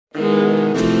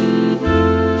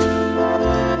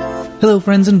Hello,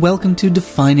 friends, and welcome to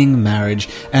Defining Marriage.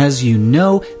 As you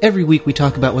know, every week we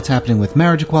talk about what's happening with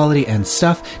marriage equality and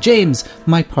stuff. James,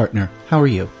 my partner, how are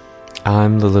you?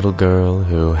 I'm the little girl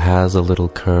who has a little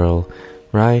curl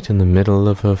right in the middle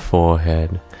of her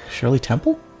forehead. Shirley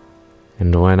Temple?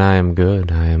 And when I am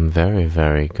good, I am very,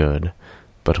 very good.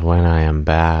 But when I am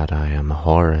bad, I am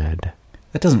horrid.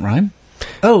 That doesn't rhyme.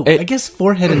 Oh, I guess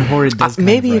forehead and horrid does kind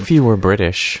maybe of rhyme. if you were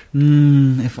British.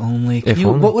 If only. Only.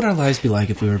 What would our lives be like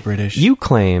if we were British? You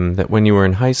claim that when you were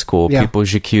in high school, people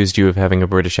accused you of having a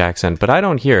British accent, but I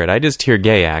don't hear it. I just hear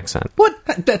gay accent. What?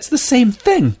 That's the same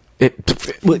thing.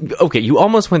 Okay, you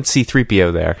almost went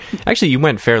C-3PO there. Actually, you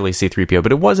went fairly C-3PO,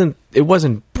 but it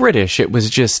wasn't British. It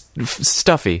was just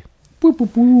stuffy. Boop, boop,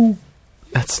 boop.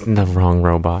 That's the wrong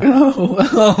robot.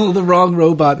 Oh, the wrong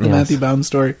robot, the Yes. Matthew Baum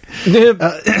story.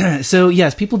 So,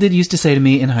 yes, people did used to say to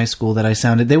me in high school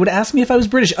that they would ask me if I was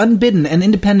British, unbidden and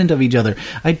independent of each other.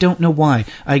 I don't know why.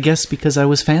 I guess because I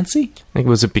was fancy?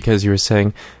 Was it because you were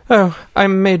saying, "Oh,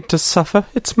 I'm made to suffer.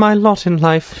 It's my lot in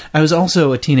life"? I was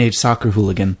also a teenage soccer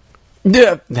hooligan.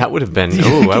 Yeah, that would have been.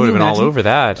 Oh, I would have been all over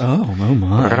that. Oh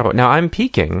my! Now I'm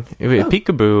peeking.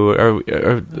 Peekaboo.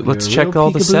 Or let's check all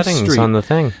the Peekaboo settings Street. on the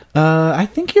thing. I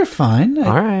think you're fine.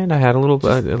 All right, I had a little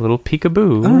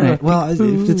peekaboo. All right. Well,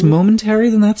 if it's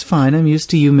momentary, then that's fine. I'm used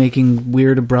to you making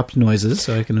weird, abrupt noises,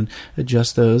 so I can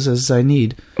adjust those as I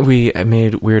need. We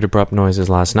made weird, abrupt noises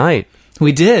last night.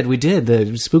 We did.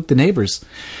 They spooked the neighbors.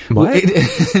 What?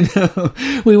 No,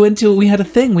 we had a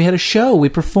thing. We had a show. We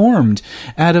performed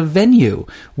at a venue.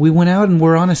 We went out and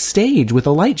were on a stage with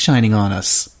a light shining on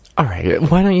us. All right,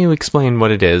 why don't you explain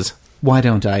what it is? Why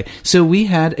don't I? So we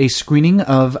had a screening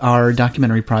of our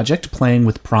documentary project, Playing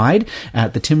with Pride,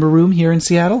 at the Timber Room here in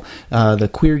Seattle. The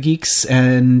queer geeks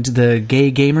and the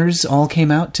gay gamers all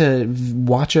came out to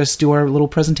watch us do our little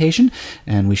presentation,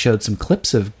 and we showed some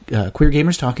clips of queer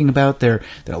gamers talking about their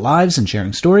lives and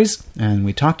sharing stories, and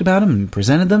we talked about them and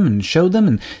presented them and showed them,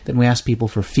 and then we asked people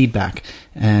for feedback.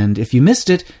 And if you missed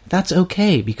it, that's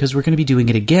okay, because we're going to be doing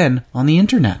it again on the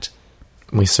internet.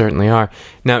 We certainly are.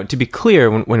 Now, to be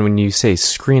clear, when you say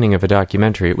screening of a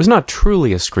documentary, it was not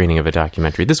truly a screening of a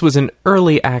documentary. This was an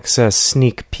early access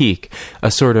sneak peek, a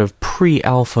sort of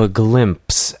pre-alpha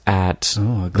glimpse at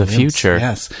the future.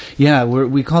 Yes. Yeah,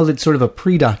 we called it sort of a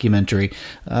pre-documentary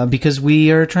because we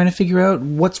are trying to figure out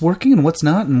what's working and what's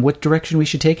not and what direction we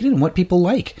should take it in and what people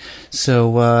like.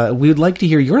 So we would like to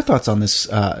hear your thoughts on this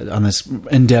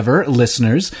endeavor,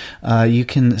 listeners. You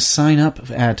can sign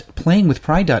up at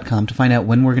playingwithpride.com to find out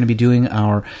when we're going to be doing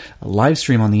our live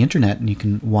stream on the internet, and you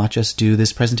can watch us do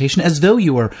this presentation as though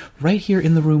you are right here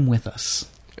in the room with us.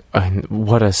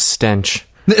 What a stench.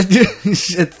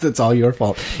 It's all your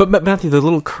fault. But Matthew, the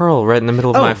little curl right in the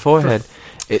middle of my forehead.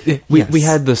 We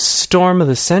had the storm of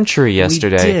the century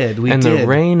yesterday. We did. The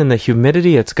rain and the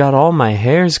humidity, it's got all my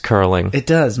hairs curling. It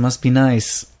does. Must be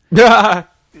nice.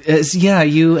 Yeah,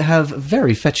 you have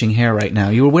very fetching hair right now.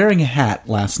 You were wearing a hat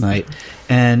last night,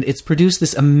 and it's produced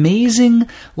this amazing,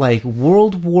 like,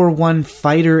 World War I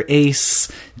fighter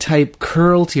ace type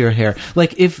curl to your hair.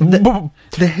 Like, if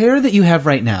the hair that you have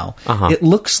right now, it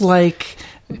looks like...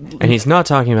 And he's not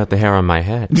talking about the hair on my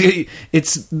head.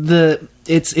 It's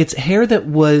hair that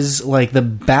was like the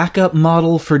backup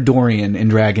model for Dorian in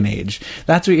Dragon Age.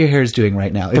 That's what your hair is doing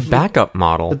right now. The backup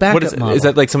model? The backup model. Is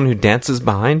that like someone who dances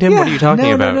behind him? Yeah, what are you talking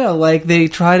about? No. Like, they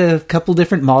tried a couple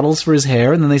different models for his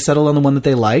hair, and then they settled on the one that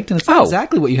they liked, and it's not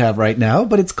exactly what you have right now,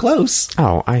 but it's close.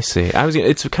 Oh, I see.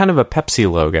 It's kind of a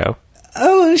Pepsi logo.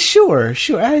 Oh, sure.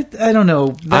 I don't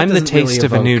know. I'm the taste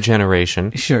of a new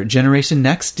generation. Sure. Generation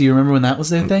Next. Do you remember when that was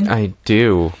their thing? I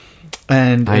do.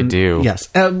 And I do. Yes.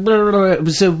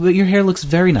 So your hair looks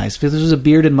very nice. If this was a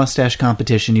beard and mustache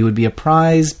competition, you would be a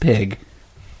prize pig.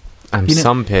 I'm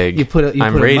some pig. You put a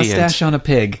radiant. mustache on a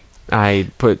pig.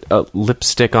 I put a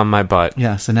lipstick on my butt.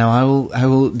 Yeah, so now I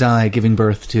will die giving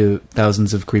birth to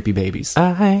thousands of creepy babies.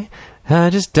 I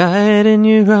just died in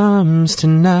your arms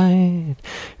tonight.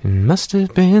 It must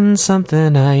have been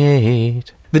something I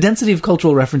ate. The density of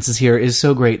cultural references here is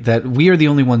so great that we are the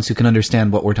only ones who can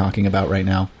understand what we're talking about right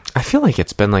now. I feel like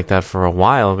it's been like that for a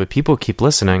while, but people keep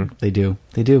listening. They do.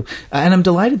 And I'm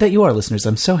delighted that you are, listeners.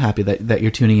 I'm so happy that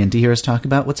you're tuning in to hear us talk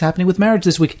about what's happening with marriage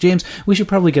this week. James, we should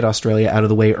probably get Australia out of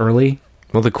the way early.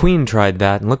 Well, the Queen tried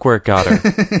that, and look where it got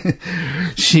her.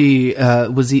 She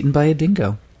was eaten by a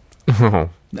dingo. Oh.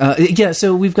 Yeah,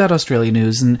 so we've got Australia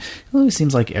news, and it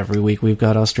seems like every week we've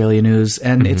got Australia news,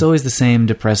 and it's always the same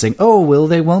depressing, will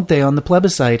they, won't they, on the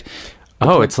plebiscite.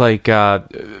 It's like...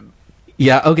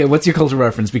 Yeah, okay, what's your cultural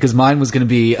reference? Because mine was going to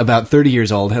be about 30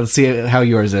 years old. Let's see how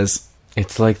yours is.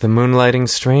 It's like the moonlighting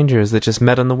strangers that just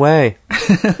met on the way.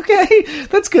 Okay,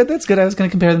 that's good. I was going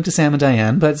to compare them to Sam and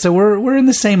Diane, but so we're in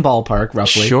the same ballpark,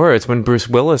 roughly. Sure, it's when Bruce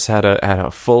Willis had a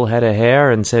full head of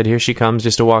hair and said, "Here she comes,"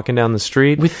 just walking down the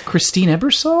street. With Christine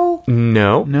Ebersole?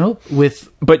 No. Nope. With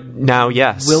But now,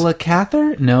 yes. Willa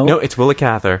Cather? No. No, it's Willa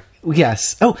Cather.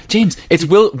 Yes. Oh, James. It's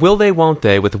Will They Won't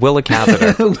They with Willa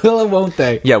Cather. Willa Won't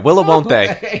They? Yeah, Willa Won't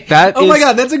They. That oh my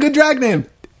God, that's a good drag name.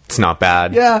 It's not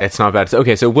bad. Yeah. It's not bad.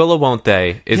 Okay, so Willa Won't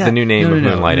They is the new name of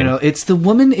Moonlighting. No, it's the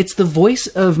woman, it's the voice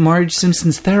of Marge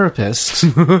Simpson's therapist.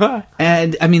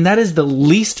 And, I mean, that is the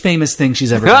least famous thing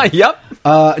she's ever done. Yep.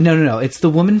 No. It's the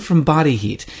woman from Body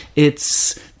Heat.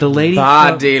 It's the lady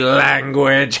Body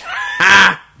language.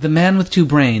 the man with two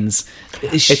brains.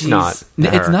 It's not. Her.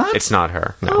 It's not? It's not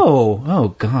her. No. Oh,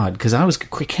 God. Because I was...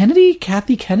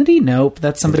 Kathy Kennedy? Nope,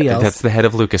 that's somebody else. That's the head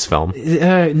of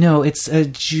Lucasfilm. No, it's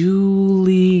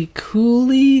Julie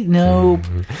Cooley? Nope.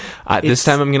 This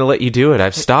time I'm going to let you do it.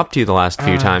 I've stopped you the last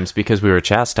few times because we were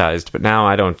chastised, but now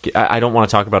I don't want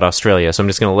to talk about Australia, so I'm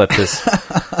just going to let this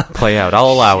play out.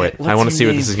 I'll allow it. I want to see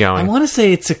where this is going. I want to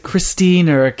say it's a Christine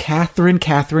or a Catherine,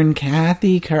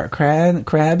 Kathy, Crabby.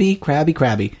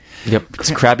 Yep, it's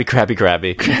Krabby.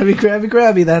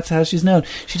 Crabby, that's how she's known.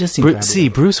 She does seem crabby. See,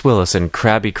 Bruce Willis and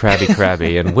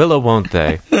Krabby, and Willa Won't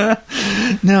They?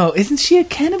 No, isn't she a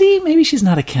Kennedy? Maybe she's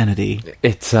not a Kennedy.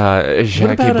 It's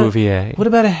Jackie Bouvier. What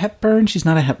about a Hepburn? She's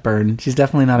not a Hepburn. She's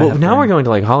definitely not a Hepburn. Now we're going to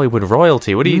like Hollywood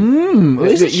royalty. What do you...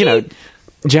 Isn't she?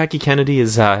 Jackie Kennedy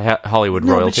is Hollywood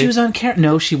royalty. But she was on...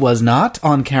 No, she was not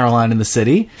on Caroline in the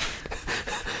City.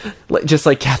 Just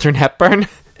like Katharine Hepburn?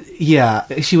 Yeah,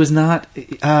 she was not...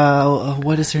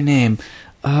 what is her name?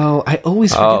 Oh, I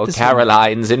always forget this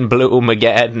Caroline's in bloom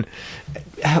again.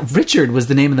 Richard was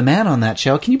the name of the man on that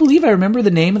show. Can you believe I remember the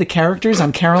name of the characters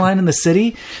on Caroline in the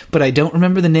City, but I don't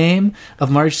remember the name of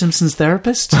Marge Simpson's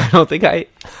therapist? I don't think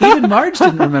Even Marge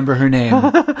didn't remember her name.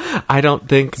 I don't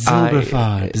think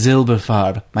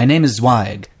Zilberfarb. My name is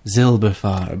Zweig.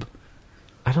 Zilberfarb.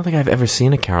 I don't think I've ever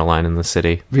seen a Caroline in the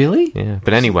City. Really? Yeah,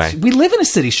 but anyway. We live in a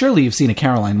city. Surely you've seen a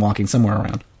Caroline walking somewhere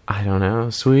around. I don't know.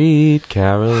 Sweet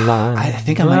Caroline. I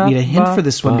think I might need a hint for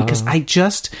this one because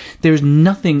there's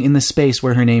nothing in the space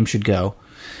where her name should go.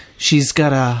 She's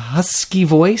got a husky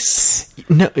voice.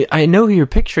 No, I know who you're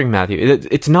picturing, Matthew.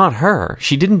 It's not her.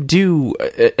 She didn't do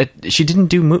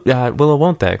Willa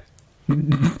Won't They?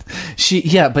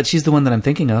 But she's the one that I'm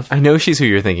thinking of. I know she's who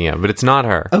you're thinking of, but it's not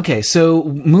her. Okay, so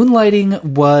Moonlighting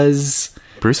was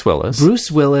Bruce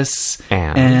Willis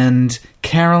and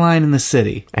Caroline in the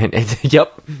City. And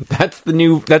yep, that's the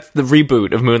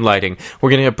reboot of Moonlighting. We're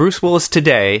going to have Bruce Willis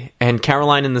today and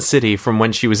Caroline in the City from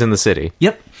when she was in the city.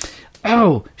 Yep.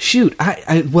 Oh, shoot.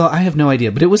 I have no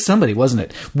idea, but it was somebody, wasn't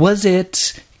it? Was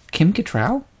it Kim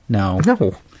Cattrall? No.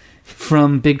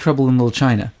 From Big Trouble in Little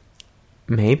China.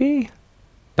 Maybe?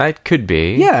 That could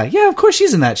be. Yeah, of course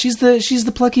she's in that. She's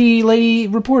the plucky lady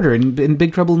reporter in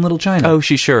Big Trouble in Little China. Oh,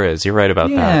 she sure is. You're right about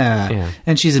that. Yeah.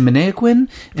 And she's in Meneaquin,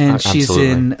 and she's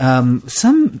in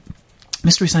some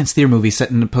Mystery Science Theater movie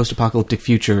set in a post-apocalyptic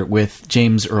future with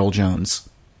James Earl Jones.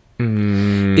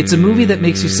 It's a movie that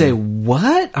makes you say,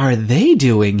 what are they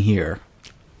doing here?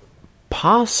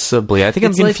 Possibly. I think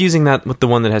I'm confusing that with the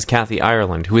one that has Kathy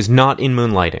Ireland, who is not in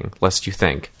Moonlighting, lest you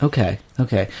think. Okay.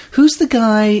 Who's the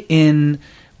guy in...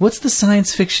 What's the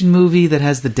science fiction movie that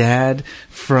has the dad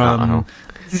from...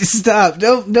 Stop.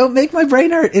 Don't make my brain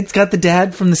hurt. It's got the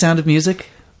dad from The Sound of Music.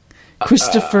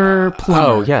 Christopher Plummer.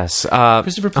 Oh, yes.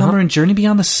 Christopher Plummer in Journey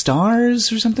Beyond the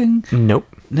Stars or something? Nope.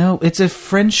 No, it's a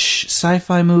French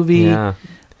sci-fi movie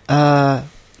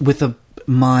with a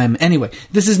mime. Anyway,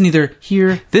 this is neither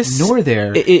here nor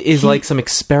there. It is like some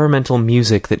experimental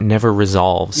music that never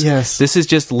resolves. Yes. This is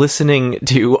just listening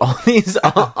to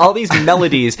all these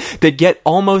melodies that get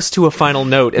almost to a final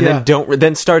note and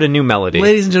then start a new melody.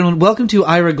 Ladies and gentlemen, welcome to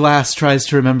Ira Glass Tries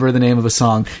to Remember the Name of a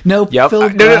Song. Nope. Yep.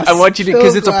 No, I want you to,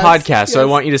 because it's a podcast, so I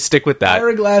want you to stick with that.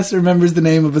 Ira Glass remembers the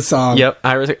name of a song. Yep.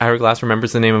 Ira Glass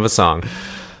remembers the name of a song.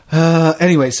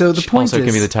 Anyway, so the point also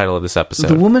can be the title of this episode.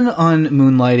 The woman on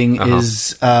Moonlighting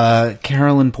is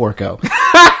Carolyn Porco.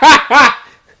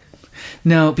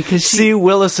 No, because see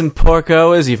Willis and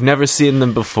Porco as you've never seen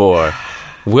them before.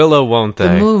 Willa Won't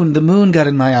They? The moon got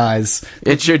in my eyes.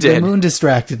 It sure did. The moon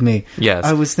distracted me. Yes.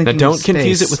 I was thinking. Now don't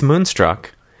confuse it with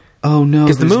Moonstruck. Oh no,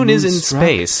 because the moon is in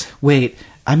space. Wait,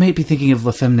 I might be thinking of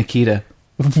La Femme Nikita.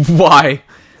 Why?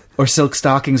 Or Silk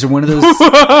Stockings, or one of those.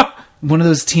 One of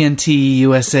those TNT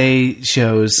USA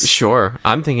shows. Sure.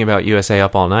 I'm thinking about USA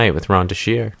Up All Night with Ron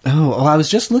DeShear. Oh, well, I was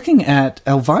just looking at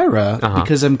Elvira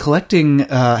because I'm collecting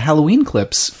Halloween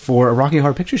clips for a Rocky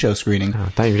Horror Picture Show screening. I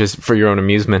thought you were just for your own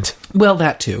amusement. Well,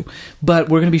 that too. But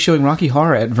we're going to be showing Rocky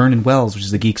Horror at Vernon Wells, which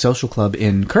is the Geek Social Club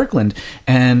in Kirkland,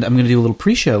 and I'm going to do a little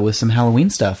pre-show with some Halloween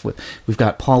stuff. We've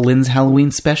got Paul Lynn's Halloween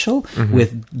special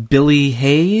with Billy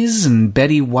Hayes and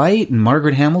Betty White and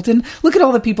Margaret Hamilton. Look at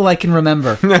all the people I can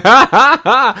remember.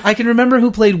 I can remember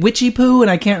who played Witchy Poo,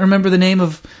 and I can't remember the name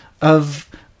of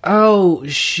oh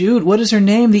shoot, what is her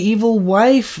name? The evil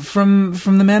wife from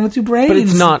The Man with Two Brains. But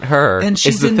it's not her. And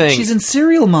she's it's the thing. She's in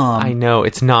Serial Mom. I know,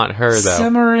 it's not her though.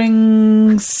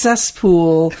 Simmering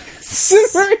cesspool.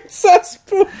 Simmering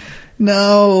cesspool.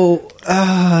 No,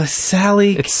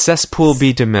 Sally. It's Cesspool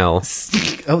B.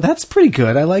 DeMille. Oh, that's pretty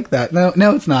good. I like that.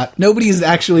 No, it's not. Nobody is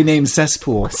actually named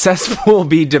Cesspool. Cesspool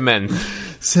B. DeMille.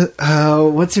 So,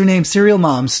 what's her name? Serial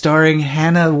Mom, starring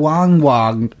Hannah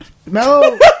Wong.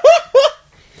 No.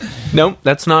 Nope,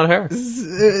 that's not her.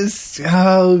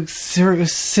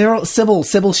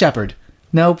 Sybil Shepherd.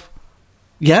 Nope.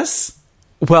 Yes.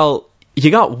 Well, you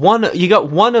got one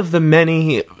of the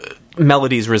many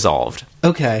melodies resolved.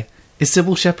 Okay. Is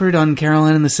Sybil Shepherd on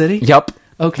Caroline in the City? Yup.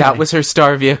 Okay. That was her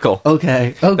star vehicle.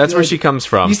 Okay. Oh, that's good. where she comes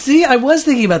from. You see, I was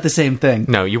thinking about the same thing.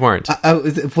 No, you weren't. I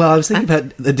was thinking about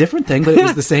a different thing, but it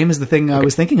was the same as the thing I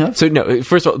was thinking of. So no,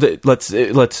 first of all,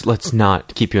 let's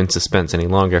not keep you in suspense any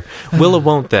longer. Will it,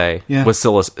 won't they? Yeah. Was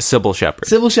Sybil Shepherd.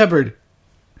 Sybil Shepherd.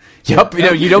 Yup.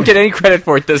 No, you don't get any credit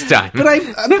for it this time. But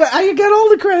I got all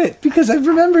the credit because I've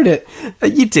remembered it.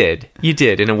 You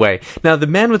did in a way. Now, The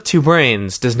Man with Two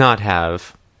Brains does not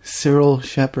have Cyril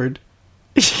Shepherd.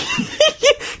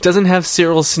 Doesn't have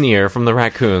Cyril Sneer from the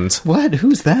Raccoons. What?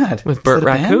 Who's that? With Burt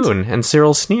Raccoon and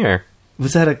Cyril Sneer.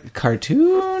 Was that a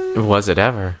cartoon? Was it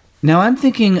ever? Now I'm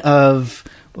thinking of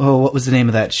what was the name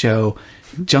of that show?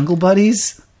 Jungle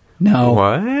Buddies? No.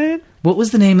 What? What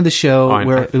was the name of the show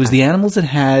where it was the animals that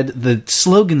had the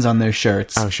slogans on their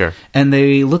shirts? Oh, sure. And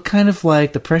they look kind of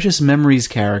like the Precious Memories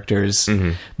characters,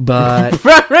 but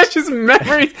Precious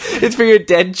Memories. It's for your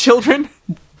dead children.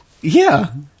 Yeah.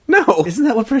 No. Isn't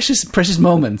that what Precious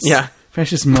Moments? Yeah.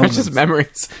 Precious Moments. Precious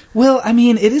Memories. Well, I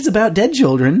mean, it is about dead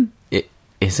children.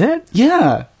 Is it?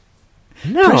 Yeah.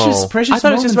 No. Precious I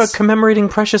thought it was just Moments. about commemorating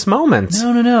precious moments.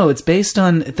 No. It's based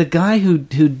on the guy who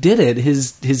did it.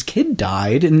 His kid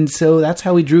died, and so that's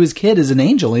how he drew his kid as an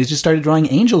angel. He just started drawing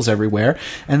angels everywhere,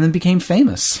 and then became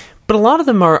famous. But a lot of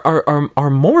them are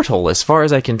mortal, as far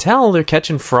as I can tell. They're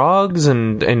catching frogs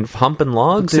and humping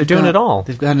logs. They're doing it all.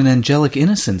 They've got an angelic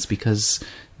innocence because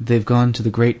they've gone to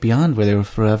the great beyond where they will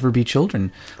forever be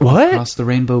children. What? Across the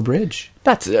Rainbow Bridge.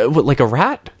 That's like a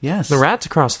rat? Yes. The rat's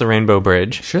across the Rainbow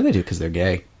Bridge. Sure they do, because they're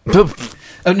gay. Oh,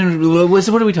 no,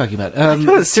 what are we talking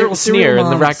about? Cyril Sneer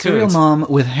and the Raccoons. Serial Mom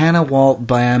with Hannah Walt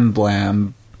Blam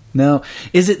Blam. No.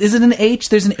 Is it an H?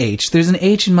 There's an H. There's an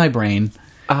H in my brain.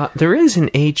 There is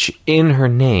an H in her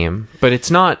name, but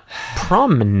it's not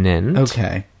prominent.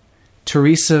 Okay.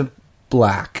 Teresa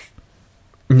Black.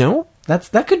 No?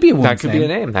 That could be a woman's That could be a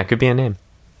name. That could be a name.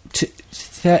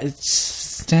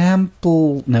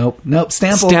 Stample. Nope.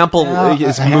 Stample. Stample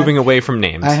is moving away from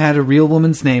names. I had a real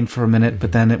woman's name for a minute,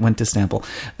 but then it went to Stample.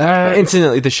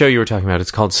 Incidentally, the show you were talking about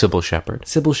is called Sybil Shepherd.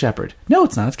 Sybil Shepherd. No,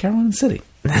 it's not. It's Caroline in the City.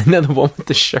 No, the one with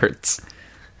the shirts.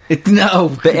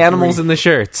 The animals in the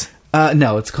shirts.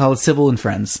 No, it's called Sybil and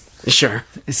Friends. Sure.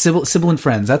 Sybil and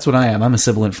Friends. That's what I am. I'm a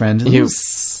sibilant friend.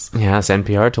 Yes,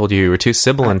 NPR told you were too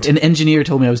sibilant. An engineer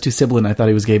told me I was too sibilant. I thought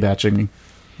he was gay batching me.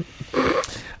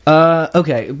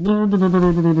 Okay. What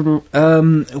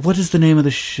is the name of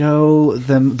the show?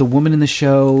 The woman in the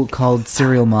show called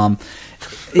Serial Mom.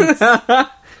 It's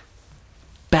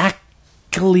Baxter,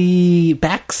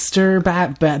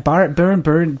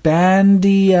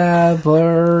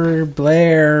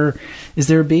 Blair. Is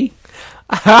there a B?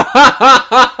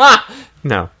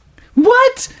 No.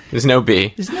 What? There's no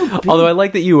B. There's no B. Although I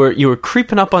like that you were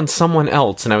creeping up on someone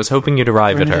else, and I was hoping you'd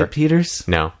arrive at her. Bernadette Peters?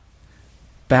 No.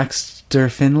 Baxter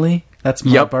Finley? That's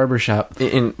my barbershop.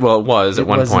 It was at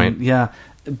one point. Yeah.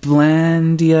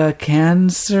 Blandia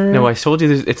Cancer? No, I told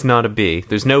you it's not a B.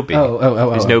 There's no B.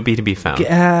 There's no B to be found.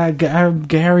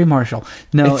 Gary Marshall.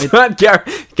 No, it's not Gary.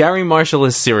 Gary Marshall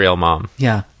is Serial Mom.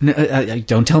 Yeah. No,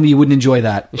 don't tell me you wouldn't enjoy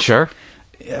that. Sure.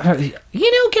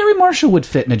 Gary Marshall would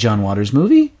fit in a John Waters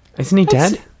movie. Isn't he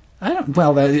dead? I don't.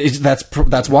 Well,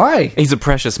 that's why. He's a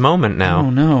precious moment now.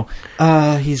 Oh no.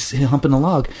 He's humping a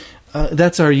log.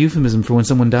 That's our euphemism for when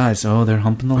someone dies. Oh, they're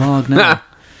humping the log now.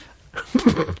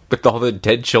 With all the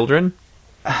dead children?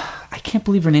 I can't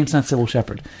believe her name's not Sybil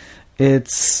Shepherd.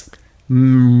 It's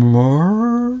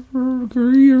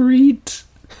Marguerite.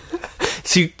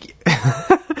 So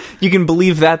you can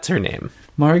believe that's her name.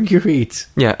 Marguerite.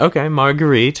 Yeah, okay,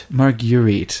 Marguerite.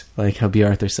 Marguerite, like how B.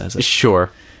 Arthur says it. Sure.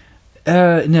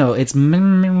 No, it's. I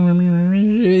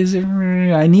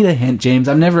need a hint, James.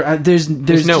 I'm never. There's no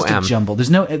just M. a jumble.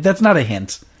 There's no. That's not a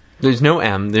hint. There's no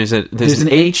M. There's an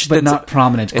H, but not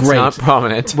prominent. It's Great. not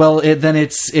prominent. Well, then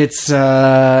it's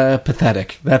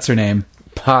pathetic. That's her name.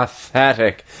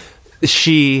 Pathetic.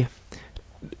 She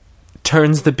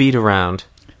turns the beat around.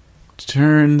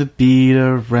 Turn the beat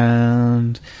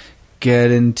around. Get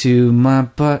into my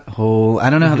butthole. I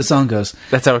don't know how the song goes.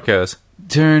 That's how it goes.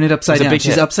 Turn it upside It's a down. big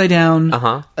She's hit. upside down.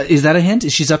 Uh-huh. Is that a hint?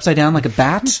 She's upside down like a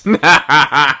bat?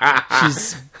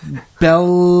 She's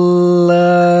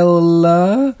Bella.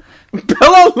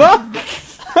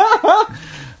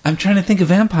 I'm trying to think of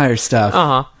vampire stuff.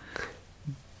 Uh-huh.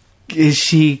 Is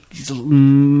she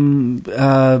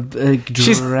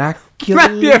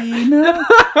Draculina?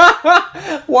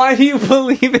 Why do you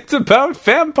believe it's about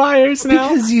vampires now?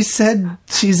 Because you said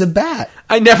she's a bat.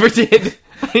 I never did.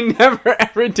 I never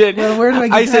ever did. Well, where did I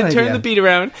get I said that turn idea? the beat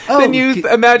around. Oh, then you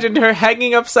imagined her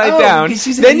hanging upside down. because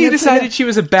she's Then hanging you upside decided down. she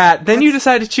was a bat. Then you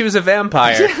decided she was a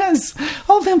vampire. Yes,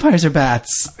 all vampires are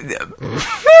bats.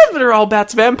 But are all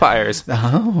bats vampires?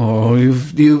 Oh,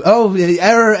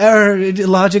 error,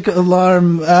 logic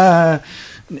alarm. No,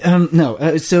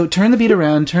 so turn the beat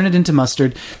around, turn it into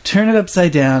mustard, turn it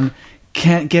upside down.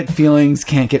 Can't get feelings.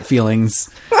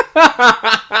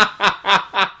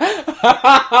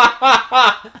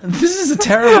 This is a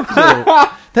terrible clue.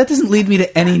 That doesn't lead me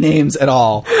to any names at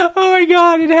all. Oh my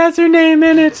god, it has her name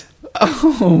in it.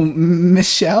 Oh,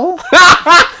 Michelle?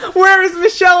 Where is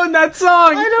Michelle in that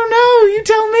song? I don't know. You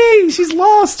tell me. She's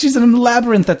lost. She's in a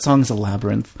labyrinth. That song's a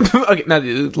labyrinth. Okay, now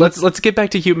let's get back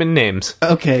to human names.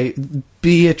 Okay,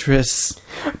 Beatrice.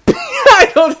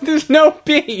 There's no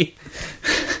B.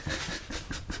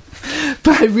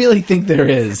 But I really think there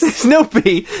is. There's no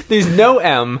B. There's no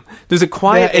M. There's a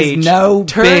quiet There H. is no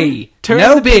B.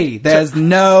 No B. There's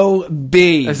no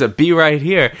B. There's a B right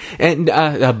here. And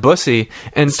a bussy.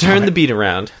 And turn the beat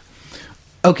around.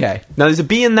 Okay. Now there's a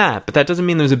B in that, but that doesn't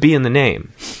mean there's a B in the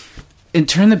name. And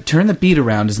turn the beat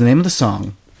around is the name of the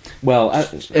song. Well,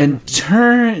 And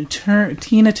Tina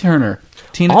Turner.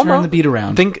 Turn the beat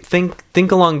around.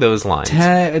 Think along those lines.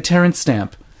 Terrence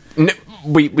Stamp. No,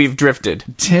 we've drifted.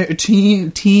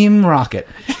 Team Rocket.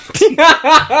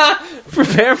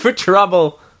 Prepare for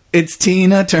trouble. It's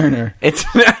Tina Turner. It's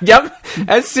yep.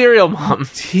 As Serial Mom,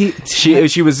 she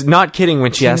was not kidding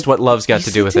when she asked what love's got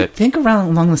to do with it. Think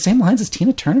along the same lines as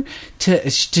Tina Turner.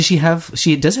 Does she have?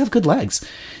 She does have good legs.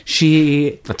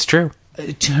 That's true.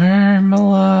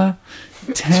 Termala,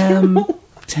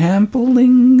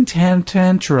 Tampling,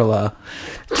 Tantrula.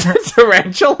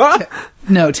 Tarantula?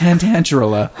 No,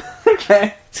 Tantrula.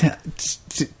 Okay.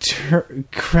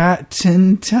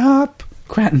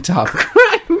 Cratentop.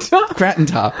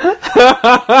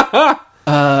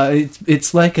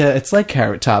 It's like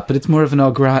Carrot Top, but it's more of an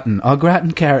au gratin. Au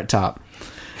gratin Carrot Top.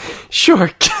 Sure.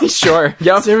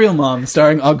 Yep. Serial Mom,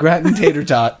 starring au gratin Tater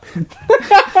Tot.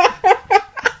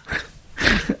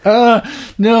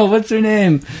 No, what's her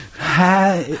name?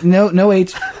 No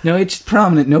H. No H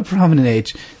prominent. No prominent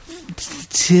H.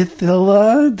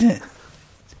 Tithila.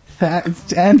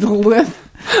 Tantalith.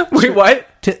 Wait, what?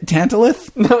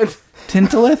 Tantalith? No, it's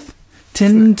Tintalith?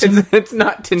 it's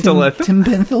not Tintalith.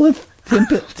 Timpanthalith?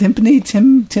 Tiffany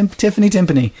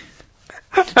Timpany.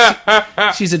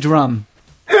 She's a drum.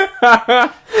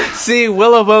 See,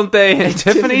 Willow won't they? And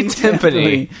Tiffany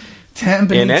Timpany.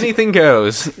 And anything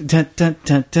goes.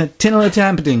 Tinala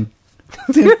Tamping.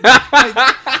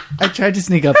 I tried to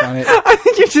sneak up on it. I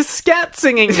think you're just scat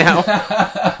singing now.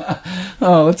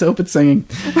 Oh, let's hope it's singing.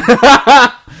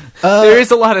 There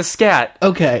is a lot of scat.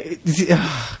 Okay.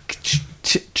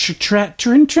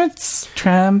 Trents.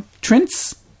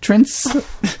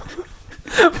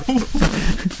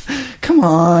 Come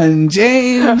on,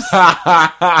 James.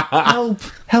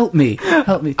 Help me.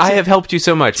 I have helped you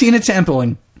so much. Tina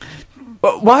Tampling.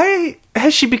 Why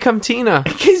has she become Tina?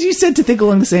 Because you said to think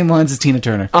along the same lines as Tina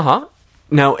Turner. Uh-huh.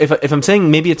 Now, if I'm saying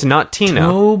maybe it's not Tina...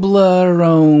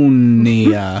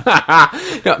 Tobleronia.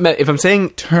 No, if I'm saying...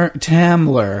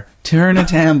 Tambler. Turner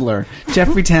Tambler.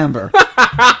 Jeffrey Tambler.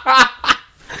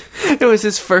 It was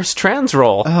his first trans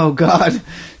role. Oh, God.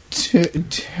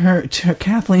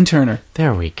 Kathleen Turner.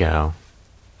 There we go.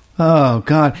 Oh,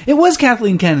 God. It was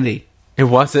Kathleen Kennedy. It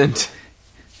wasn't.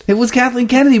 It was Kathleen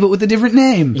Kennedy, but with a different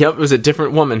name. Yep, it was a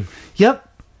different woman. Yep.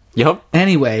 Yep.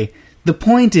 Anyway, The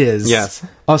point is, Yes.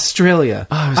 Australia.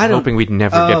 I was don't- hoping we'd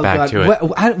never get back to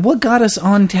it. What got us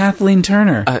on Kathleen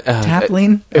Turner?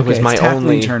 Kathleen? it was my it's Kathleen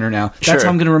only- Turner now. That's Sure. how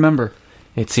I'm going to remember.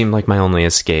 It seemed like my only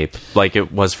escape, like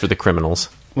it was for the criminals.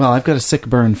 Well, I've got a sick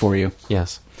burn for you.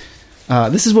 Yes.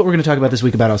 This is what we're going to talk about this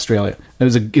week about Australia. It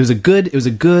was a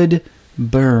good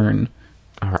burn.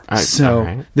 All right. So all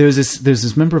right. there's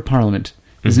this member of parliament.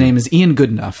 His name is Ian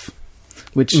Goodenough.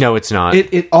 Which No, it's not.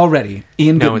 It already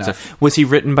Ian No, it's Goodenough. was he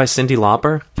written by Cyndi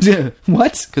Lauper?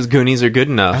 What? Because Goonies are good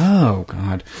enough. Oh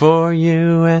God. For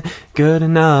you and good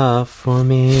enough for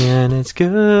me, and it's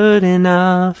good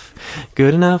enough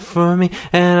for me,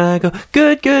 and I go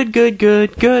good.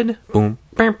 Boom.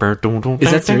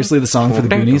 Is that seriously the song for the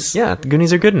Goonies? Yeah, the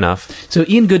Goonies are good enough. So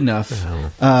Ian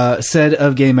Goodenough said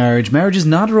of gay marriage, marriage is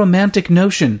not a romantic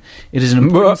notion. It is an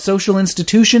important social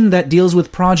institution that deals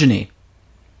with progeny.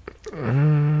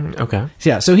 Okay.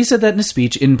 Yeah, so he said that in a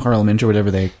speech in Parliament or whatever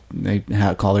they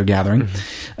call their gathering,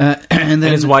 and then And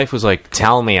his wife was like,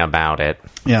 "Tell me about it."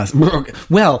 Yes.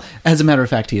 Well, as a matter of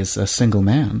fact, he is a single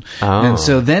man, Oh. and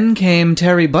so then came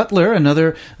Terry Butler,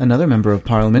 another member of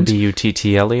Parliament.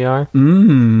 Buttler.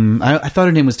 I thought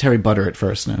her name was Terry Butter at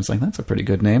first, and I was like, that's a pretty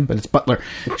good name, but it's Butler.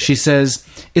 She says,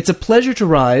 "It's a pleasure to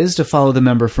rise to follow the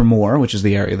member for Moore," which is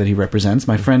the area that he represents,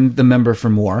 my friend, the member for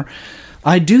Moore.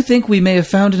 "I do think we may have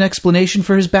found an explanation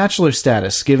for his bachelor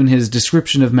status, given his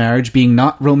description of marriage being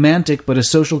not romantic, but a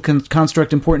social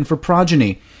construct important for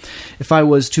progeny. If I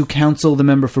was to counsel the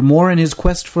member for Moore in his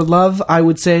quest for love, I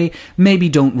would say, maybe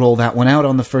don't roll that one out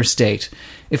on the first date.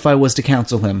 If I was to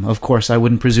counsel him, of course I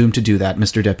wouldn't presume to do that,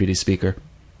 Mr. Deputy Speaker."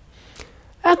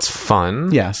 That's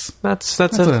fun. Yes. That's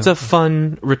a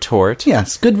fun retort.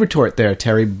 Yes, good retort there,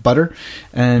 Terry Butter.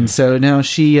 And so now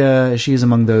she is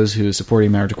among those who are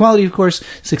supporting marriage equality, of course.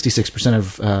 66%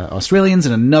 of Australians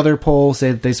in another poll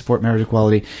say that they support marriage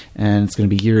equality, and it's going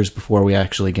to be years before we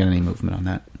actually get any movement on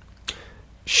that.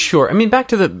 Sure. I mean, back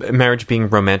to the marriage being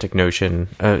romantic notion,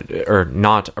 or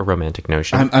not a romantic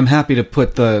notion. I'm happy to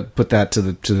put that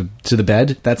to the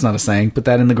bed. That's not a saying. Put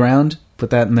that in the ground. Put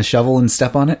that in the shovel and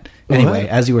step on it. Anyway,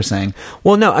 as you were saying.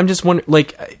 Well, no, I'm just wondering,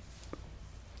 like,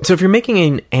 so if you're making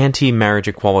an anti-marriage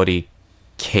equality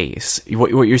case,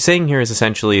 what you're saying here is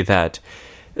essentially that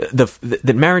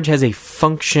that marriage has a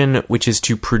function which is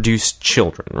to produce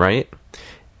children, right?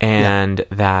 And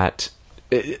that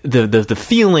the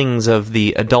feelings of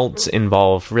the adults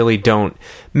involved really don't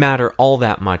matter all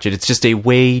that much. It's just a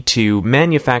way to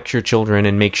manufacture children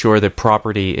and make sure that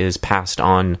property is passed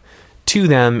on to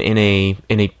them in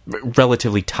a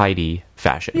relatively tidy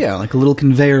fashion. Yeah, like a little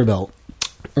conveyor belt.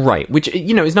 Right, which,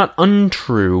 is not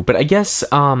untrue, but I guess,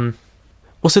 well,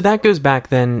 so that goes back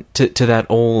then to that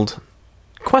old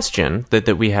question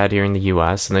that we had here in the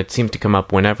U.S., and that seemed to come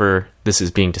up whenever this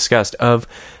is being discussed, of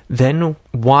then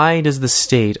why does the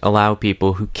state allow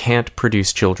people who can't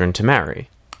produce children to marry?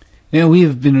 We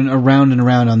have been around and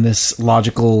around on this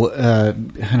logical,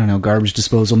 garbage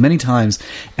disposal many times,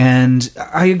 and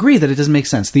I agree that it doesn't make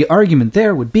sense. The argument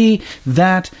there would be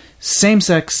that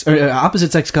same-sex or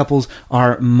opposite-sex couples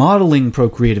are modeling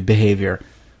procreative behavior.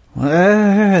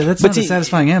 That's not a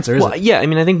satisfying answer, is it? Yeah, I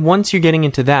mean, I think once you're getting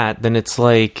into that, then it's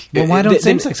like... Well, why don't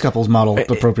same-sex couples model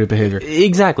appropriate behavior?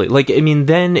 Exactly. Like, I mean,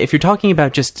 then if you're talking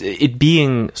about just it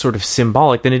being sort of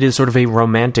symbolic, then it is sort of a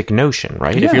romantic notion,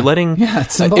 right? Yeah. If you're letting... Yeah,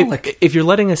 it's symbolic. If you're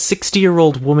letting a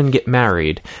 60-year-old woman get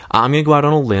married, I'm going to go out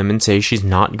on a limb and say she's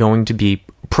not going to be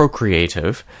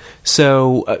procreative.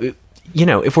 So...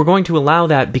 if we're going to allow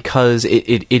that because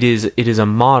it is a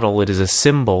model, it is a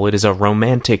symbol, it is a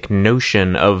romantic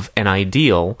notion of an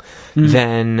ideal,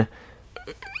 then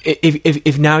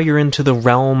if now you're into the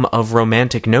realm of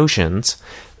romantic notions,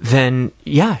 then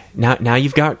now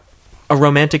you've got a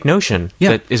romantic notion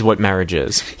that is what marriage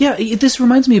is. Yeah, this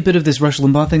reminds me a bit of this Rush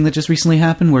Limbaugh thing that just recently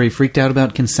happened where he freaked out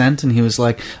about consent and he was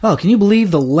like, "Oh, can you believe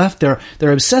the left, they're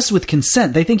obsessed with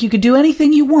consent. They think you could do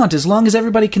anything you want as long as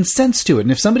everybody consents to it.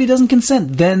 And if somebody doesn't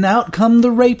consent, then out come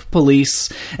the rape police."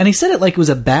 And he said it like it was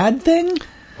a bad thing.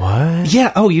 What?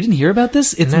 Yeah. Oh, you didn't hear about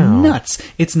this? It's nuts.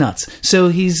 It's nuts. So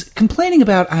he's complaining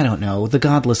about, I don't know, the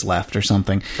godless left or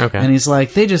something. Okay. And he's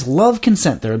like, they just love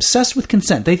consent. They're obsessed with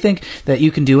consent. They think that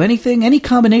you can do anything, any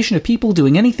combination of people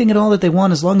doing anything at all that they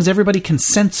want as long as everybody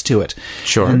consents to it.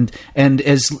 Sure. And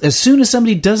as soon as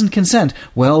somebody doesn't consent,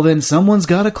 well, then someone's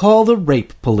got to call the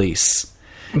rape police.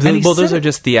 And he Well, those said are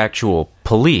just the actual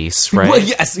police, right? Well,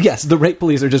 yes, the rape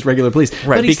police are just regular police.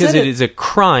 Right, But he because said it is a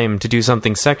crime to do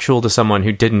something sexual to someone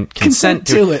who didn't consent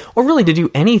to it. or really to do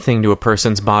anything to a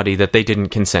person's body that they didn't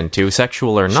consent to,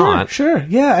 sexual or not. Sure,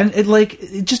 yeah.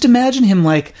 And just imagine him,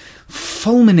 like,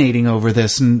 fulminating over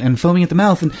this and foaming at the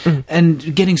mouth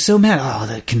and getting so mad. Oh,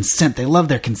 the consent. They love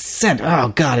their consent. Oh,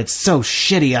 God, it's so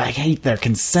shitty. I hate their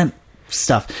consent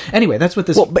stuff. Anyway, that's what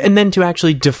this... Well, and then to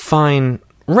actually define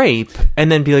rape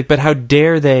and then be like, but how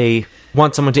dare they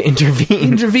want someone to intervene?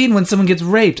 Intervene when someone gets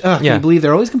raped. Oh, can Yeah. you believe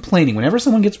they're always complaining whenever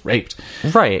someone gets raped?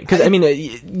 Right, because,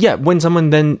 when someone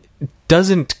then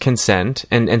doesn't consent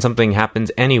and something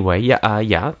happens anyway,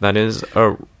 that is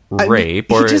a rape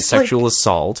he or a just, sexual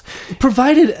assault.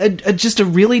 Provided just a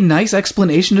really nice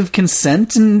explanation of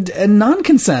consent and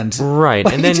non-consent. Right,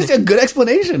 Like, and then- just a good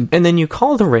explanation. And then you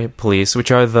call the rape police,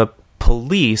 which are the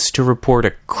police, to report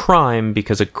a crime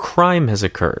because a crime has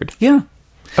occurred. Yeah.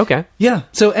 Okay. Yeah.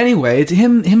 So anyway, it's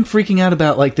him freaking out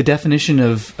about, like, the definition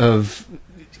of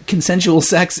consensual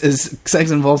sex as sex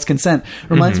involves consent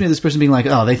reminds me of this person being like,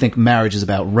 oh, they think marriage is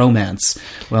about romance.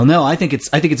 Well, no, I think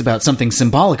it's about something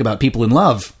symbolic about people in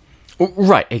love.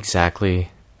 Right, exactly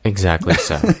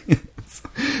so.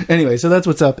 Anyway, so that's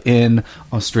what's up in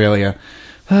Australia.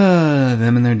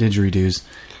 Them and their didgeridoos.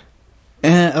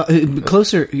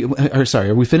 Closer, sorry,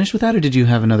 are we finished with that, or did you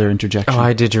have another interjection? Oh,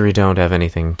 I don't have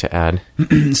anything to add.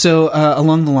 So,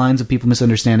 along the lines of people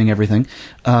misunderstanding everything,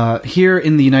 here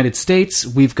in the United States,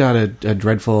 we've got a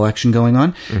dreadful election going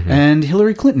on, and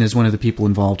Hillary Clinton is one of the people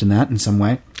involved in that in some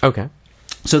way. Okay.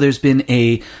 So there's been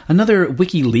another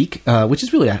wiki leak, which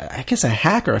is really, I guess, a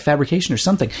hack or a fabrication or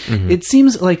something. It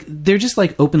seems like they're just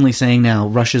like openly saying now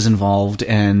Russia's involved,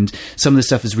 and some of the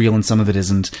stuff is real and some of it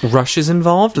isn't. Russia's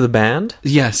involved, the band?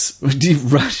 Yes,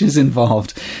 Russia's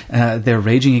involved. They're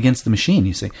raging against the machine,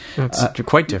 you see. It's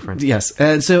quite different. Yes.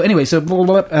 So anyway,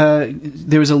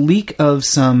 there was a leak of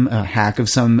some hack of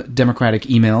some Democratic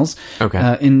emails. Okay.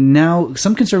 And now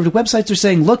some conservative websites are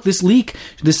saying, look,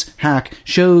 this hack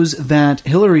shows that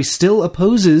Hillary still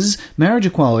opposes marriage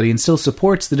equality and still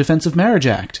supports the Defense of Marriage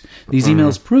Act. These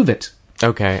emails prove it.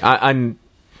 Okay. I'm...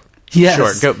 Yes.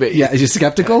 Sure. Go, yeah, are you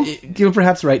skeptical? You're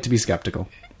perhaps right to be skeptical.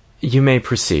 You may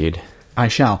proceed. I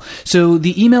shall. So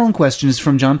the email in question is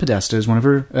from John Podesta, who's one of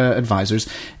her advisors,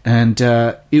 and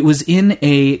it was in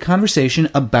a conversation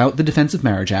about the Defense of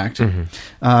Marriage Act,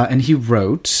 and he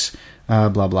wrote...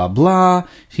 blah, blah, blah.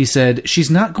 He said, she's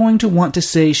not going to want to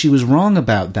say she was wrong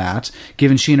about that,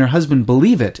 given she and her husband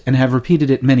believe it and have repeated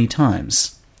it many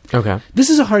times. Okay. This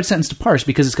is a hard sentence to parse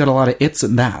because it's got a lot of its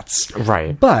and that's.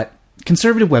 Right. But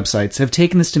conservative websites have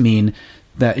taken this to mean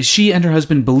that she and her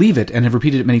husband believe it and have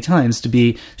repeated it many times to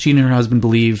be she and her husband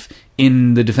believe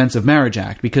in the Defense of Marriage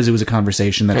Act because it was a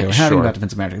conversation that they were having about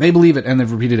Defense of Marriage Act. They believe it and they've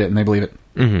repeated it and they believe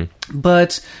it.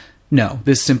 But no,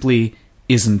 this simply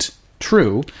isn't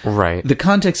true. Right. The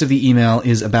context of the email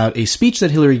is about a speech that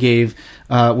Hillary gave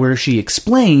where she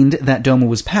explained that DOMA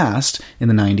was passed in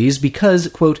the 90s because,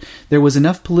 quote, there was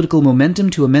enough political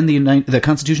momentum to amend the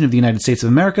Constitution of the United States of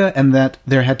America and that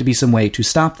there had to be some way to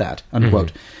stop that,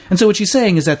 unquote. And so what she's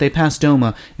saying is that they passed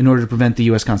DOMA in order to prevent the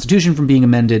U.S. Constitution from being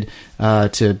amended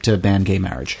to ban gay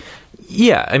marriage.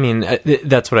 Yeah, I mean,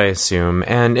 that's what I assume.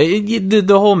 And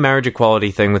the whole marriage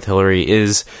equality thing with Hillary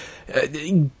is...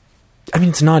 I mean,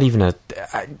 it's not even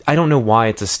I don't know why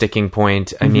it's a sticking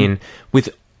point. I mean,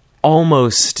 with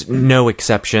almost no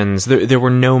exceptions, there were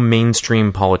no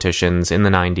mainstream politicians in the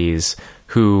 90s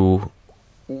who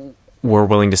were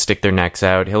willing to stick their necks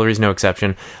out. Hillary's no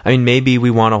exception. I mean, maybe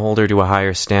we want to hold her to a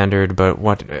higher standard, but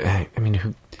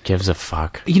who gives a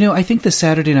fuck? You know, I think the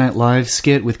Saturday Night Live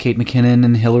skit with Kate McKinnon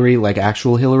and Hillary, like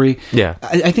actual Hillary, yeah,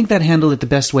 I think that handled it the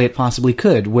best way it possibly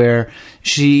could, where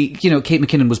she, Kate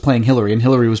McKinnon was playing Hillary and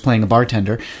Hillary was playing a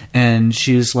bartender, and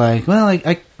she was like, well,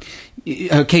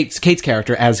 Kate's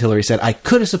character, as Hillary said, I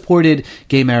could have supported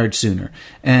gay marriage sooner.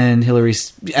 And Hillary,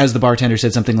 as the bartender,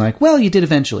 said something like, well, you did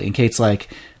eventually. And Kate's like,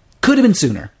 could have been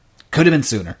sooner. Could have been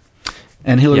sooner.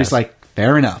 And Hillary's like,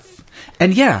 fair enough.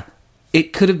 And yeah,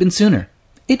 it could have been sooner.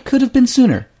 It could have been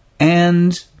sooner.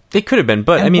 And... It could have been,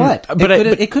 but and I mean... What?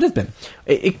 It could have been.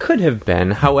 It could have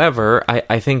been. However,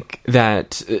 I think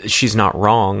that she's not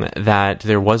wrong, that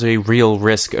there was a real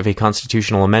risk of a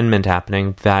constitutional amendment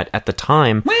happening that at the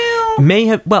time may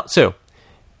have... Well, so...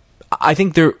 I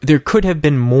think there could have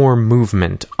been more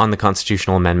movement on the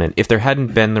constitutional amendment if there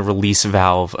hadn't been the release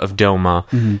valve of DOMA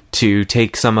to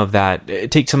take some of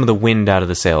the wind out of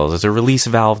the sails. There's a release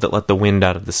valve that let the wind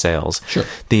out of the sails. Sure.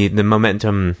 The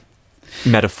momentum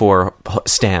metaphor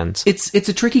stands. It's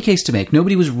a tricky case to make.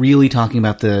 Nobody was really talking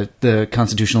about the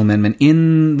constitutional amendment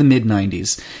in the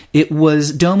mid-90s.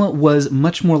 DOMA was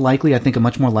much more likely, I think a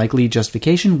much more likely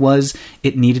justification was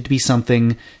it needed to be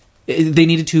something, they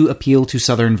needed to appeal to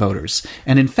Southern voters.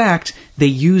 And in fact, they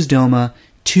used DOMA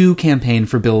to campaign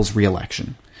for Bill's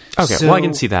re-election. Okay, So well, I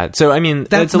can see that. So, I mean,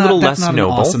 that's a little less not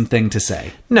noble. An awesome thing to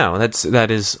say. No, that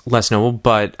is less noble,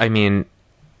 but, I mean,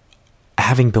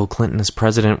 having Bill Clinton as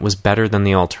president was better than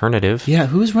the alternative. Yeah,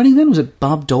 who was running then? Was it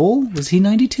Bob Dole? Was he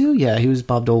 92? Yeah, he was.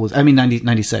 Bob Dole was.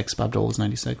 96. Bob Dole was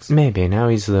 96. Maybe. Now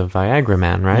he's the Viagra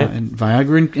man, right? Yeah, and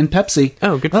Viagra and Pepsi.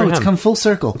 Oh, good for him. It's come full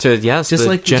circle. Yes, just the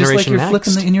like Generation you're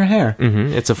Next. flipping in your hair.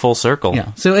 Mm-hmm. It's a full circle.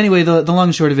 Yeah. So anyway, the long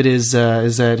and short of it is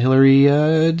that Hillary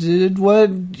did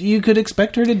what you could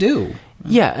expect her to do.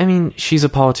 Yeah, I mean, she's a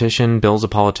politician. Bill's a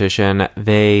politician.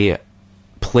 They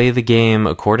play the game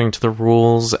according to the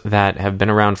rules that have been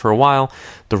around for a while.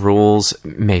 The rules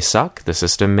may suck. The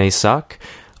system may suck.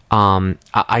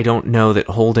 I don't know that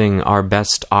holding our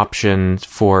best option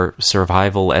for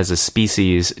survival as a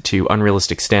species to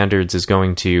unrealistic standards is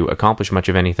going to accomplish much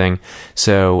of anything.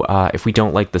 So if we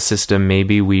don't like the system,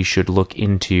 maybe we should look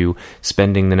into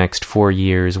spending the next 4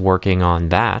 years working on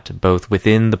that, both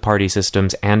within the party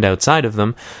systems and outside of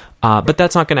them. But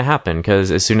that's not going to happen,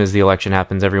 because as soon as the election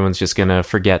happens, everyone's just going to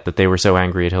forget that they were so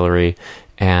angry at Hillary,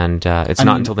 and it's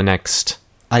not until the next...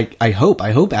 I hope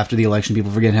after the election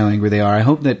people forget how angry they are. I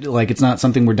hope that it's not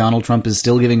something where Donald Trump is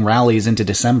still giving rallies into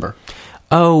December.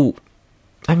 Oh,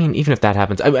 I mean, even if that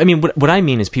happens, I mean, what I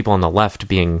mean is people on the left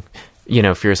being,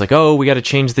 furious, like, oh, we got to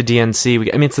change the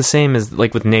DNC. I mean, it's the same as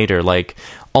like with Nader, like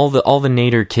all the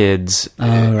Nader kids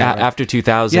after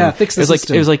 2000. Yeah, fix the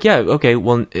system. It was like, yeah, okay,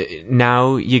 well,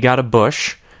 now you got a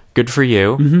Bush. Good for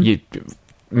you. Mm-hmm.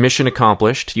 Mission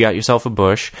accomplished. You got yourself a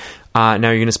Bush. Now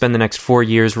you're going to spend the next 4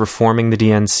 years reforming the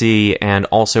DNC and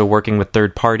also working with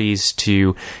third parties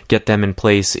to get them in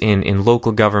place in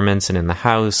local governments and in the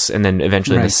House and then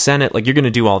eventually in the Senate. Like, you're going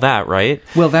to do all that, right?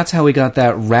 Well, that's how we got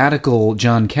that radical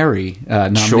John Kerry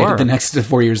nominated the next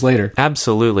 4 years later.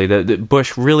 Absolutely. The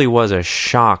Bush really was a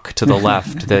shock to the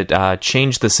left that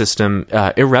changed the system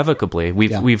irrevocably.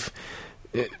 We've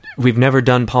never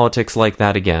done politics like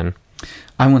that again.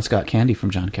 I once got candy from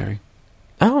John Kerry.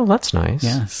 Oh, that's nice.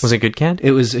 Yes. Was it good candy?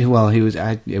 It was. Well, it was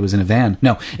in a van.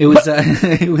 No, it was.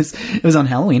 It was on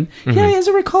Halloween. Mm-hmm. Yeah, as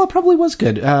I recall, it probably was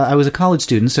good. I was a college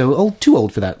student, so too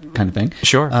old for that kind of thing.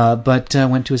 Sure. But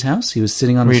went to his house. He was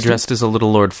sitting on. Were the you dressed as a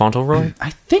little Lord Fauntleroy? I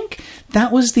think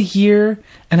that was the year,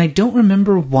 and I don't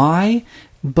remember why,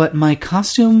 but my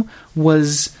costume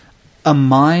was a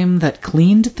mime that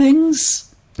cleaned things.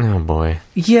 Oh, boy.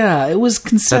 Yeah, it was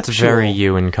conceptual. That's very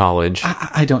you in college.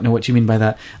 I don't know what you mean by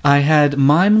that. I had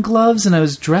mime gloves, and I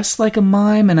was dressed like a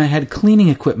mime, and I had cleaning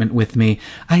equipment with me.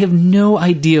 I have no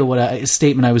idea what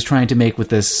statement I was trying to make with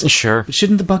this. Sure.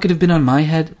 Shouldn't the bucket have been on my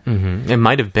head? Mm-hmm. It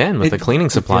might have been with the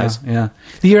cleaning supplies. Yeah.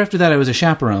 The year after that, I was a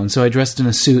chaperone, so I dressed in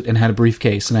a suit and had a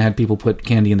briefcase, and I had people put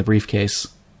candy in the briefcase.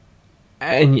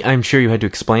 And I'm sure you had to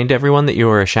explain to everyone that you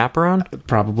were a chaperone?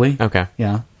 Probably. Okay.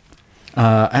 Yeah.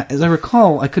 As I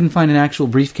recall, I couldn't find an actual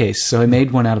briefcase, so I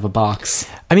made one out of a box.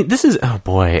 I mean, this is... Oh,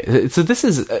 boy. So this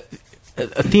is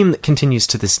a theme that continues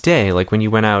to this day, like when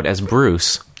you went out as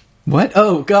Bruce. What?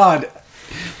 Oh, God.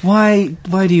 Why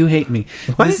do you hate me?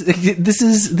 What? This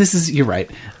is you're right.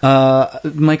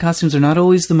 My costumes are not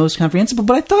always the most comprehensible,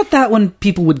 but I thought that one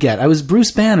people would get. I was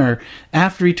Bruce Banner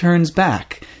after he turns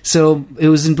back. So it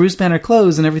was in Bruce Banner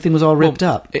clothes and everything was all ripped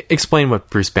up. Explain what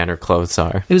Bruce Banner clothes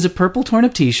are. It was a purple torn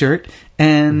up t-shirt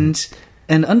and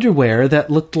underwear that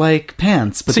looked like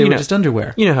pants, but they were just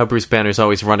underwear. You know how Bruce Banner's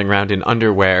always running around in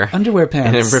underwear. Underwear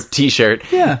pants. And a ripped t-shirt.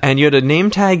 Yeah. And you had a name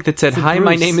tag that said, "Hi, Bruce.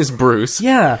 My name is Bruce."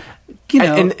 Yeah.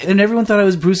 And everyone thought I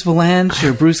was Bruce Valanche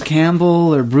or Bruce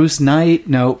Campbell or Bruce Knight.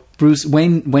 No, Bruce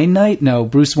Wayne Knight? No,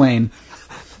 Bruce Wayne.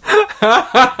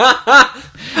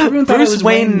 Bruce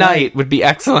Wayne Knight would be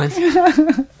excellent.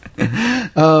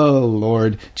 Oh,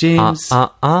 Lord. James.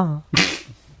 Yeah.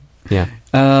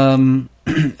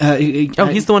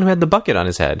 He's the one who had the bucket on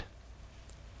his head.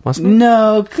 Wasn't he?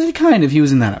 No, kind of. He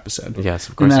was in that episode. Yes,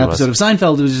 of course in that he was. episode of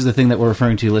Seinfeld, which is the thing that we're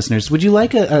referring to, listeners. Would you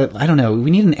like I don't know,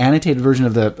 we need an annotated version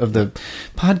of the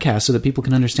podcast so that people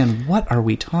can understand what are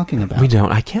we talking about. We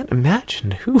don't. I can't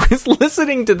imagine who is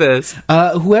listening to this.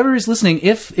 Whoever is listening,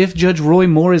 if Judge Roy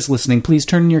Moore is listening, please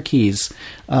turn in your keys.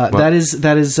 That is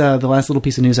the last little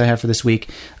piece of news I have for this week.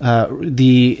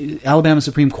 The Alabama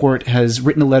Supreme Court has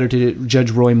written a letter to Judge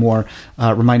Roy Moore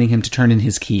reminding him to turn in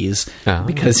his keys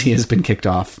because he has been kicked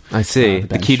off. I see.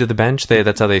 The key to the bench.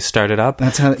 That's how they start it up.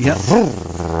 That's how. Yep.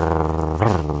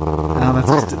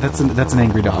 That's an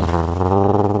angry dog.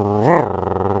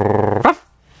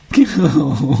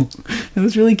 Oh, that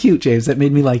was really cute, James. That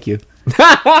made me like you.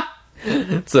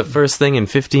 It's the first thing in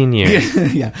 15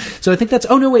 years. Yeah. So I think that's...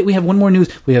 Oh, no, wait. We have one more news.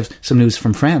 We have some news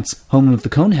from France. Home of the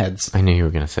Coneheads. I knew you were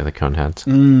going to say the Coneheads.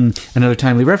 Another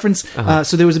timely reference.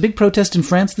 So there was a big protest in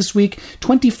France this week.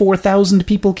 24,000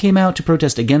 people came out to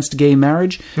protest against gay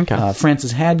marriage. Okay. France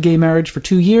has had gay marriage for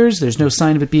 2 years. There's no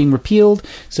sign of it being repealed.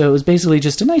 So it was basically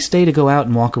just a nice day to go out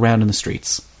and walk around in the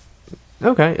streets.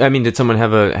 Okay. I mean, did someone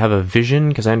have a vision?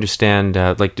 Because I understand,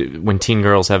 when teen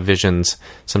girls have visions,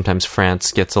 sometimes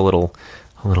France gets a little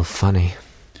funny.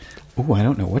 Oh, I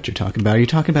don't know what you're talking about. Are you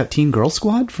talking about Teen Girl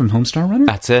Squad from Homestar Runner?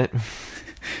 That's it.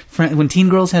 When teen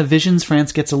girls have visions,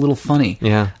 France gets a little funny.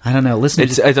 Yeah. I don't know. Listen,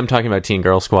 As I'm talking about Teen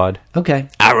Girl Squad. Okay.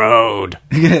 Arrowed.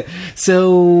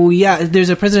 So, yeah, there's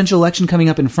a presidential election coming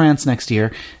up in France next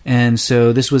year, and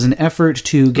so this was an effort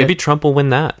to get... Maybe Trump will win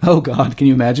that. Oh, God, can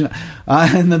you imagine?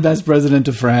 I'm the best president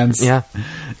of France. Yeah.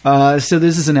 So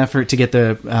this is an effort to get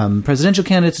the presidential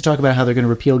candidates to talk about how they're going to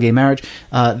repeal gay marriage.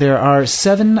 There are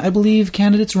 7, I believe,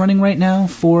 candidates running right now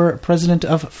for president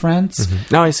of France.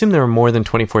 Mm-hmm. Now, I assume there are more than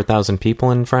 24,000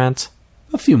 people in France?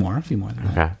 A few more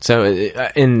than that.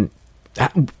 Okay.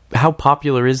 So, how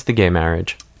popular is the gay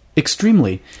marriage?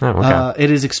 Extremely. Oh, okay.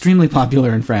 It is extremely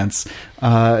popular in France.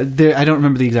 I don't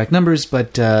remember the exact numbers,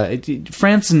 but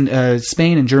France and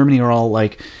Spain and Germany are all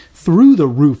like through the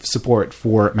roof support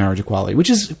for marriage equality, which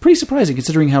is pretty surprising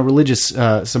considering how religious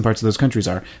some parts of those countries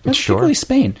are. Particularly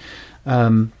Spain.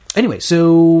 Anyway,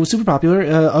 so super popular.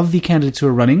 Of the candidates who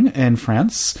are running in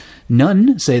France,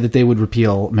 none say that they would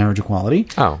repeal marriage equality.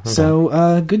 Oh, okay.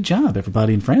 So good job,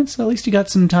 everybody in France. At least you got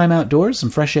some time outdoors, some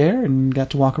fresh air, and got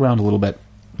to walk around a little bit.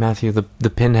 Matthew, the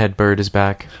pinhead bird is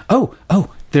back. Oh,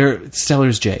 they're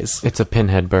Steller's jays. It's a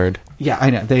pinhead bird. Yeah, I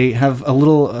know. They have a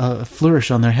little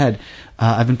flourish on their head.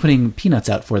 I've been putting peanuts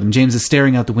out for them. James is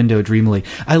staring out the window dreamily.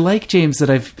 I like, James, that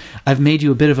I've made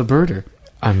you a bit of a birder.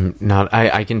 I'm not.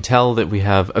 I can tell that we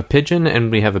have a pigeon and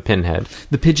we have a pinhead.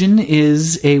 The pigeon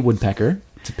is a woodpecker.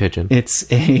 It's a pigeon.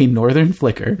 It's a northern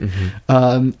flicker.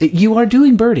 Mm-hmm. You are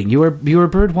doing birding. You are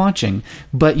bird watching,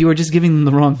 but you are just giving them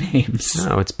the wrong names.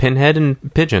 No, it's pinhead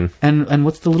and pigeon. And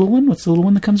what's the little one? What's the little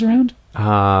one that comes around?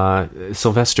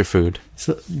 Sylvester food.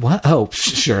 So, what? Oh,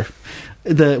 sure.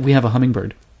 We have a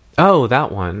hummingbird. Oh,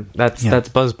 that one. That's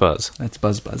Buzz Buzz. That's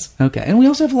Buzz Buzz. Okay, and we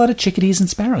also have a lot of chickadees and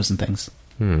sparrows and things.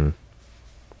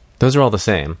 Those are all the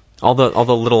same. All the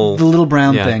little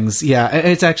brown things. Yeah,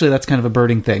 it's actually, that's kind of a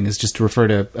birding thing, is just to refer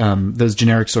to those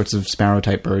generic sorts of sparrow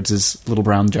type birds as little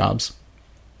brown jobs.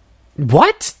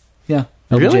 What? Yeah,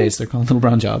 Really? LBJs. They're called little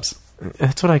brown jobs.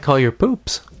 That's what I call your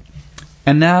poops.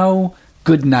 And now,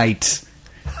 good night.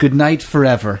 Good night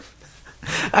forever.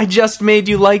 I just made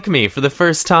you like me for the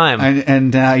first time.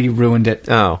 And now you ruined it.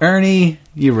 Oh. Ernie,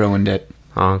 you ruined it.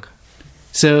 Honk.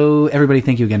 So, everybody,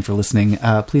 thank you again for listening.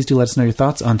 Please do let us know your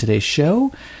thoughts on today's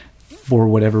show, for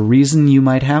whatever reason you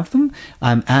might have them.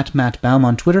 I'm at Matt Baum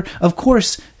on Twitter. Of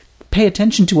course, pay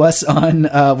attention to us on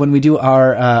when we do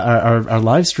our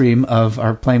live stream of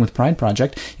our Playing with Pride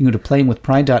project. You can go to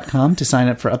playingwithpride.com to sign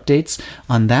up for updates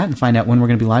on that and find out when we're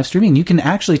going to be live streaming. You can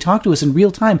actually talk to us in real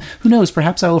time. Who knows?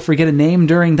 Perhaps I will forget a name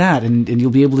during that, and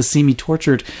you'll be able to see me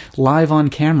tortured live on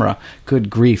camera. Good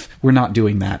grief. We're not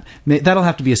doing that. That'll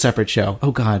have to be a separate show.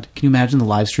 Oh, God. Can you imagine the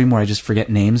live stream where I just forget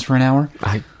names for an hour?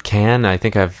 I can. I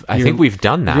think we've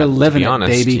done that. You're living to be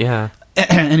honest. it, baby. Yeah.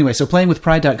 Anyway, so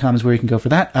playingwithpride.com is where you can go for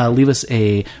that. Leave us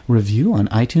a review on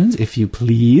iTunes, if you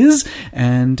please.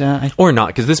 And or not,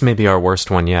 because this may be our worst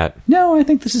one yet. No, I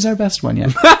think this is our best one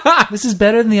yet. This is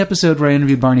better than the episode where I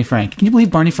interviewed Barney Frank. Can you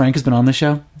believe Barney Frank has been on the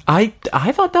show? I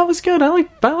thought that was good. I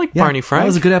like Barney Frank. That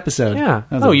was a good episode. Yeah.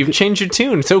 Oh, you've changed your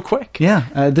tune so quick.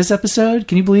 Yeah. This episode,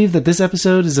 can you believe that this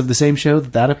episode is of the same show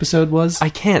that episode was? I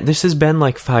can't. This has been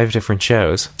like 5 different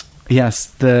shows. Yes,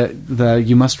 the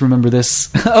You Must Remember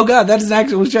This. Oh, God, that is an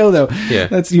actual show, though. Yeah.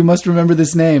 That's You Must Remember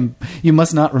This Name. You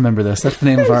Must Not Remember This. That's the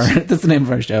name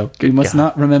of our show. You must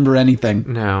not remember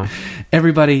anything. No.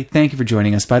 Everybody, thank you for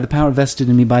joining us. By the power vested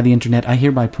in me by the internet, I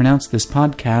hereby pronounce this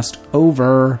podcast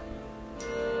over.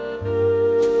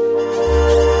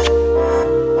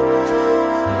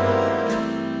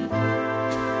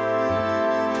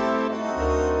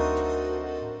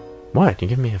 What? You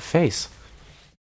give me a face.